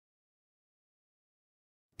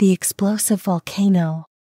The Explosive Volcano.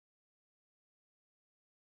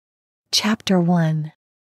 Chapter 1.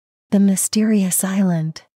 The Mysterious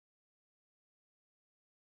Island.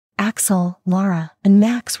 Axel, Lara, and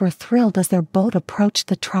Max were thrilled as their boat approached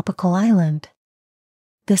the tropical island.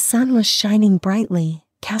 The sun was shining brightly,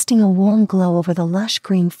 casting a warm glow over the lush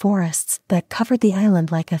green forests that covered the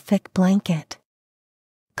island like a thick blanket.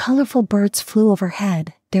 Colorful birds flew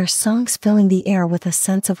overhead, their songs filling the air with a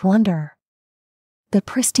sense of wonder. The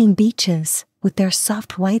pristine beaches, with their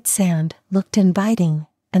soft white sand, looked inviting,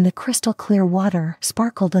 and the crystal-clear water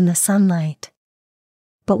sparkled in the sunlight.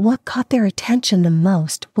 But what caught their attention the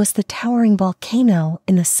most was the towering volcano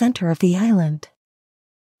in the center of the island.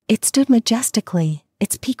 It stood majestically,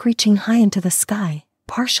 its peak reaching high into the sky,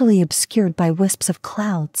 partially obscured by wisps of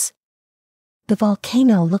clouds. The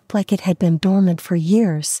volcano looked like it had been dormant for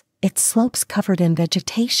years, its slopes covered in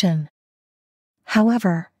vegetation.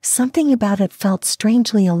 However, something about it felt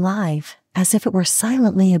strangely alive, as if it were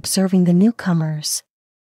silently observing the newcomers.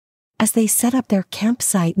 As they set up their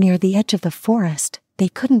campsite near the edge of the forest, they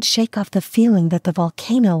couldn't shake off the feeling that the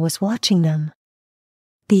volcano was watching them.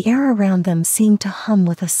 The air around them seemed to hum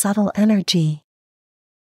with a subtle energy.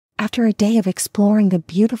 After a day of exploring the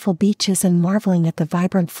beautiful beaches and marveling at the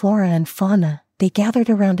vibrant flora and fauna, they gathered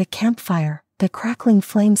around a campfire, the crackling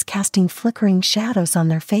flames casting flickering shadows on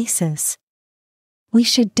their faces. "We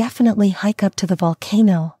should definitely hike up to the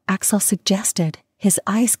volcano," Axel suggested, his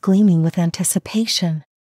eyes gleaming with anticipation.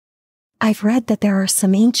 "I've read that there are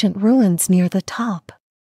some ancient ruins near the top.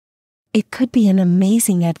 It could be an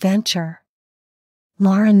amazing adventure."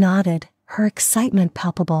 Lara nodded, her excitement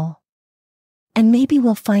palpable. "And maybe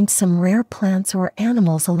we'll find some rare plants or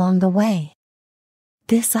animals along the way.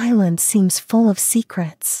 This island seems full of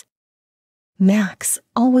secrets." Max,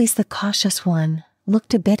 always the cautious one,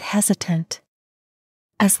 looked a bit hesitant.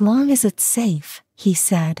 "As long as it's safe," he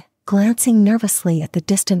said, glancing nervously at the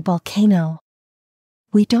distant volcano.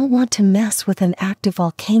 "We don't want to mess with an active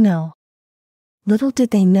volcano." Little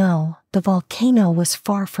did they know, the volcano was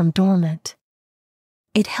far from dormant.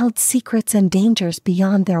 It held secrets and dangers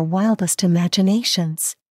beyond their wildest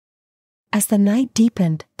imaginations. As the night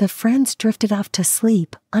deepened, the friends drifted off to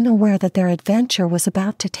sleep, unaware that their adventure was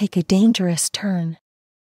about to take a dangerous turn.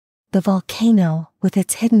 The volcano, with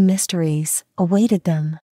its hidden mysteries, awaited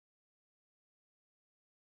them.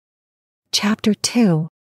 Chapter 2.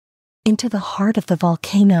 Into the Heart of the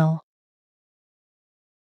Volcano.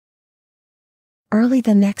 Early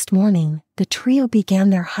the next morning, the trio began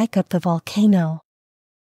their hike up the volcano.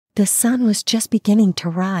 The sun was just beginning to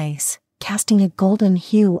rise, casting a golden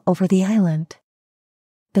hue over the island.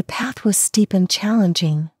 The path was steep and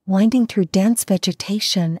challenging, winding through dense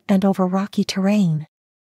vegetation and over rocky terrain.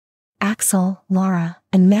 Axel, Lara,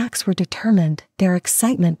 and Max were determined, their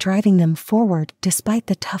excitement driving them forward despite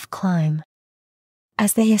the tough climb.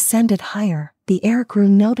 As they ascended higher, the air grew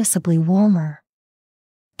noticeably warmer.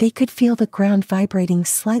 They could feel the ground vibrating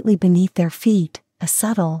slightly beneath their feet, a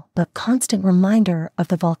subtle but constant reminder of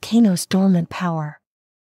the volcano's dormant power.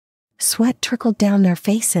 Sweat trickled down their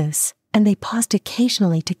faces, and they paused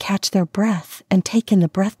occasionally to catch their breath and take in the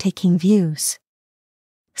breathtaking views.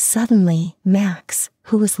 Suddenly, Max,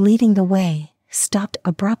 who was leading the way, stopped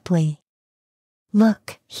abruptly.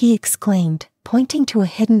 "Look," he exclaimed, pointing to a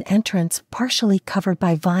hidden entrance partially covered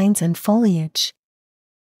by vines and foliage.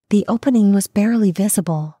 The opening was barely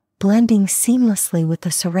visible, blending seamlessly with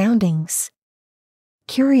the surroundings.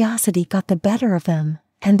 Curiosity got the better of them,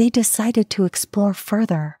 and they decided to explore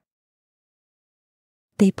further.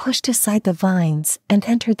 They pushed aside the vines and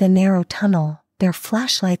entered the narrow tunnel, their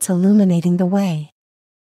flashlights illuminating the way.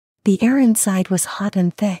 The air inside was hot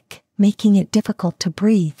and thick, making it difficult to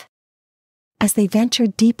breathe. As they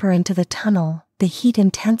ventured deeper into the tunnel, the heat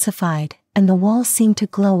intensified, and the walls seemed to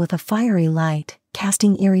glow with a fiery light,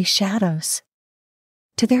 casting eerie shadows.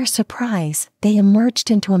 To their surprise, they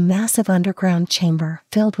emerged into a massive underground chamber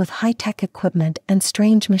filled with high-tech equipment and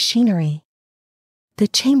strange machinery. The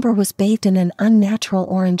chamber was bathed in an unnatural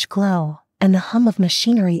orange glow, and the hum of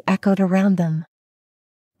machinery echoed around them.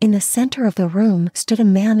 In the center of the room stood a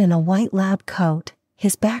man in a white lab coat,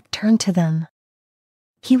 his back turned to them.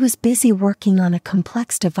 He was busy working on a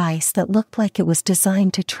complex device that looked like it was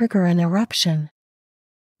designed to trigger an eruption.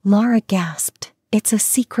 Lara gasped, "It's a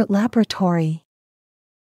secret laboratory."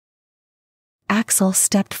 Axel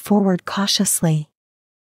stepped forward cautiously.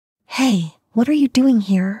 "Hey, what are you doing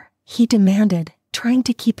here?" he demanded, trying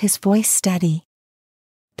to keep his voice steady.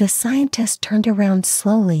 The scientist turned around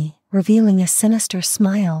slowly, revealing a sinister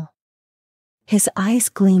smile. His eyes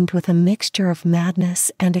gleamed with a mixture of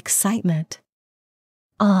madness and excitement.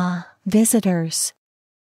 "Ah, visitors.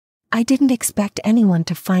 I didn't expect anyone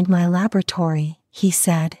to find my laboratory, he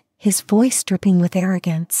said, his voice dripping with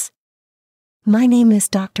arrogance. My name is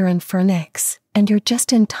Dr. Infernix, and you're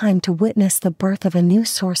just in time to witness the birth of a new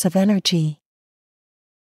source of energy.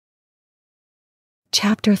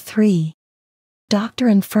 Chapter 3. Dr.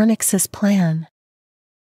 Infernix's Plan.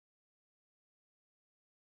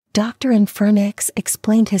 Dr. Infernix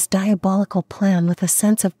explained his diabolical plan with a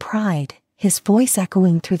sense of pride, his voice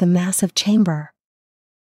echoing through the massive chamber.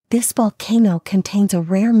 This volcano contains a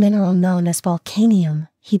rare mineral known as volcanium,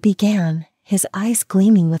 he began, his eyes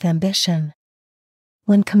gleaming with ambition.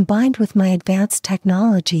 When combined with my advanced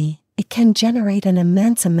technology, it can generate an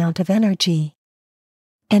immense amount of energy.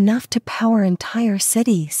 Enough to power entire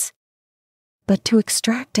cities. But to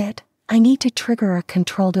extract it, I need to trigger a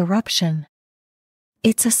controlled eruption.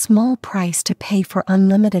 It's a small price to pay for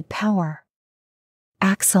unlimited power.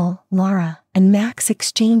 Axel, Lara, and Max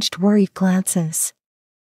exchanged worried glances.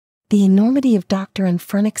 The enormity of Dr.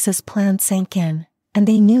 Infernix's plan sank in, and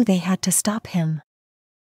they knew they had to stop him.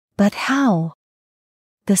 But how?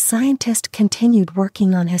 The scientist continued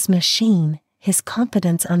working on his machine, his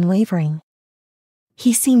confidence unwavering.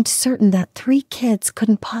 He seemed certain that 3 kids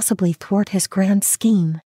couldn't possibly thwart his grand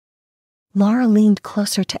scheme. Lara leaned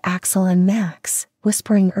closer to Axel and Max,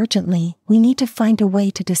 whispering urgently, "We need to find a way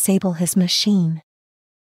to disable his machine."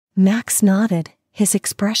 Max nodded, his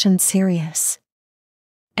expression serious.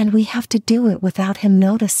 "And we have to do it without him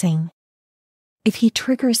noticing. If he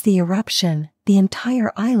triggers the eruption, the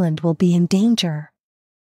entire island will be in danger."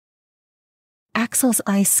 Axel's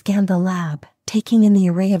eyes scanned the lab, taking in the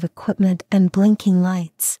array of equipment and blinking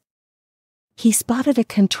lights. He spotted a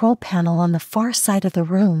control panel on the far side of the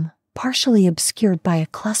room, partially obscured by a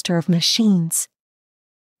cluster of machines.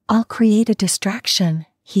 "I'll create a distraction,"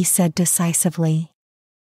 he said decisively.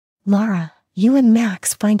 "Lara, you and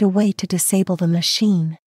Max find a way to disable the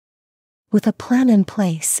machine." With a plan in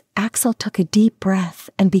place, Axel took a deep breath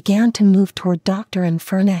and began to move toward Dr.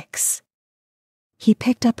 Infernix. He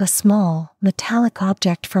picked up a small, metallic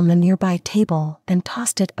object from a nearby table and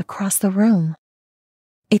tossed it across the room.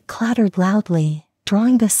 It clattered loudly,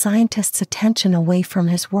 drawing the scientist's attention away from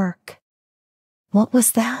his work. "What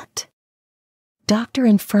was that?" Dr.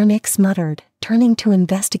 Infernix muttered, turning to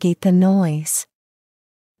investigate the noise.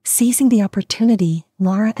 Seizing the opportunity,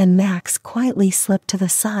 Lara and Max quietly slipped to the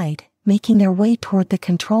side, making their way toward the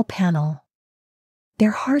control panel.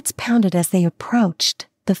 Their hearts pounded as they approached,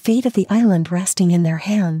 the fate of the island resting in their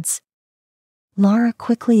hands. Lara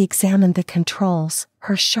quickly examined the controls,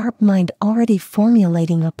 her sharp mind already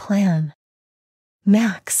formulating a plan.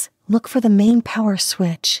 "Max, look for the main power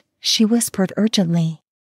switch," she whispered urgently.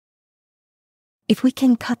 "If we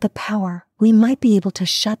can cut the power, we might be able to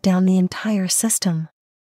shut down the entire system."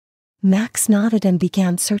 Max nodded and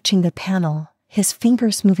began searching the panel, his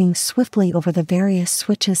fingers moving swiftly over the various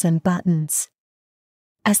switches and buttons.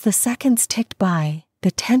 As the seconds ticked by,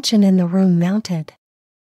 the tension in the room mounted.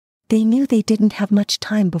 They knew they didn't have much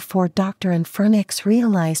time before Dr. Infernix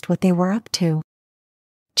realized what they were up to.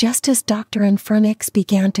 Just as Dr. Infernix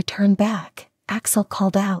began to turn back, Axel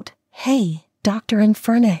called out, "Hey, Dr.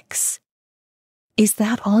 Infernix! Is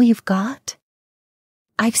that all you've got?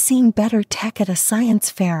 I've seen better tech at a science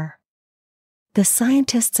fair." The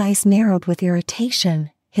scientist's eyes narrowed with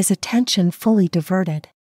irritation, his attention fully diverted.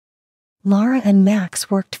 Lara and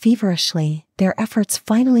Max worked feverishly, their efforts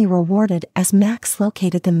finally rewarded as Max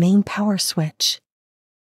located the main power switch.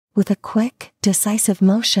 With a quick, decisive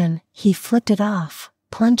motion, he flipped it off,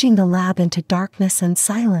 plunging the lab into darkness and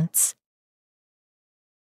silence.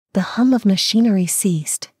 The hum of machinery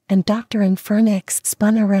ceased, and Dr. Infernix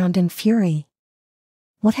spun around in fury.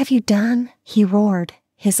 "What have you done?" he roared,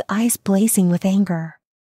 his eyes blazing with anger.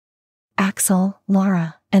 Axel,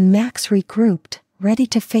 Lara, and Max regrouped, ready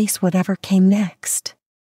to face whatever came next.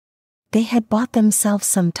 They had bought themselves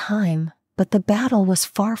some time, but the battle was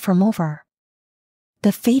far from over.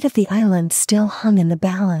 The fate of the island still hung in the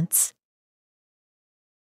balance.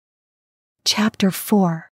 Chapter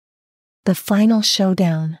 4. The Final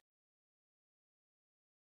Showdown.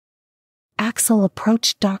 Axel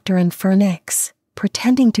approached Dr. Infernix,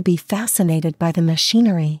 pretending to be fascinated by the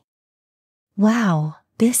machinery. "Wow,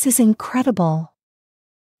 this is incredible.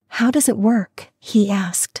 How does it work?" he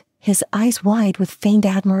asked, his eyes wide with feigned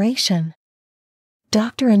admiration.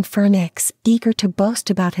 Dr. Infernix, eager to boast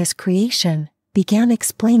about his creation, began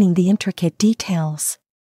explaining the intricate details.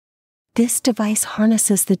 "This device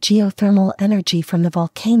harnesses the geothermal energy from the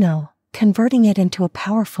volcano, converting it into a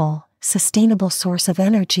powerful, sustainable source of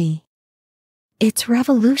energy. It's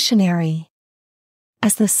revolutionary."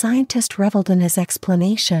 As the scientist reveled in his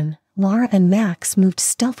explanation, Lara and Max moved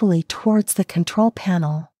stealthily towards the control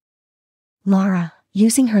panel. Lara,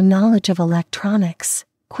 using her knowledge of electronics,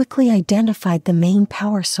 quickly identified the main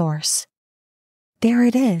power source. "There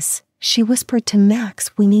it is," she whispered to Max.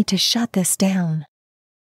 "We need to shut this down."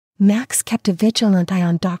 Max kept a vigilant eye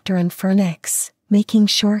on Dr. Infernix, making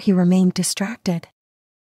sure he remained distracted.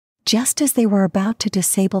 Just as they were about to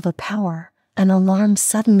disable the power, an alarm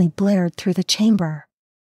suddenly blared through the chamber.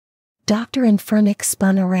 Dr. Infernix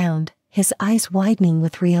spun around, his eyes widening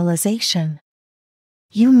with realization.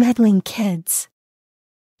 "You meddling kids!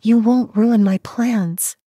 You won't ruin my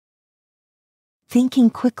plans." Thinking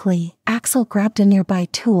quickly, Axel grabbed a nearby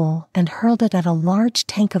tool and hurled it at a large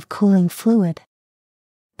tank of cooling fluid.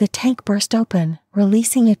 The tank burst open,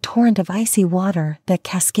 releasing a torrent of icy water that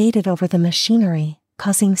cascaded over the machinery,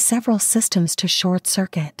 causing several systems to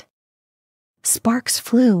short-circuit. Sparks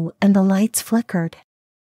flew and the lights flickered.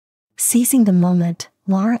 Seizing the moment,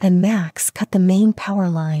 Lara and Max cut the main power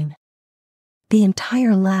line. The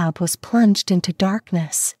entire lab was plunged into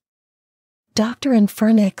darkness. Dr.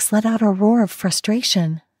 Infernix let out a roar of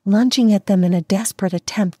frustration, lunging at them in a desperate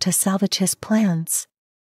attempt to salvage his plans.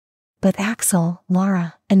 But Axel,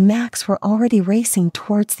 Lara, and Max were already racing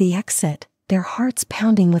towards the exit, their hearts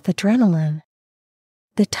pounding with adrenaline.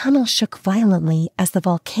 The tunnel shook violently as the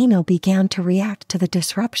volcano began to react to the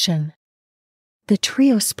disruption. The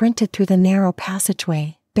trio sprinted through the narrow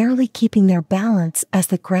passageway, barely keeping their balance as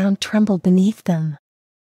the ground trembled beneath them.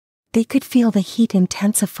 They could feel the heat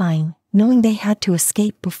intensifying, knowing they had to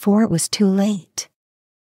escape before it was too late.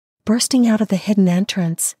 Bursting out of the hidden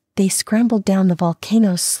entrance, they scrambled down the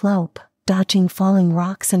volcano's slope, dodging falling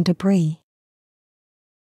rocks and debris.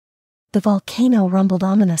 The volcano rumbled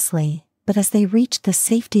ominously, but as they reached the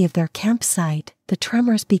safety of their campsite, the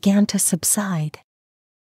tremors began to subside.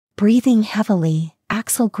 Breathing heavily,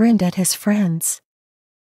 Axel grinned at his friends.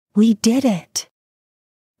 "We did it!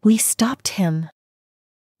 We stopped him!"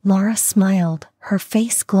 Lara smiled, her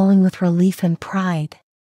face glowing with relief and pride.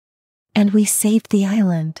 "And we saved the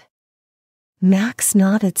island." Max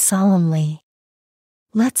nodded solemnly.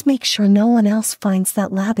 "Let's make sure no one else finds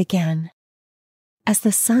that lab again." As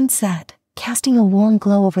the sun set, casting a warm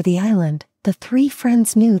glow over the island, the three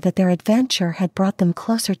friends knew that their adventure had brought them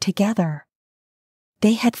closer together.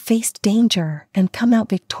 They had faced danger and come out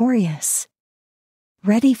victorious.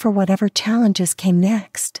 Ready for whatever challenges came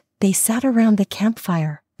next, they sat around the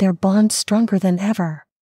campfire, their bond stronger than ever.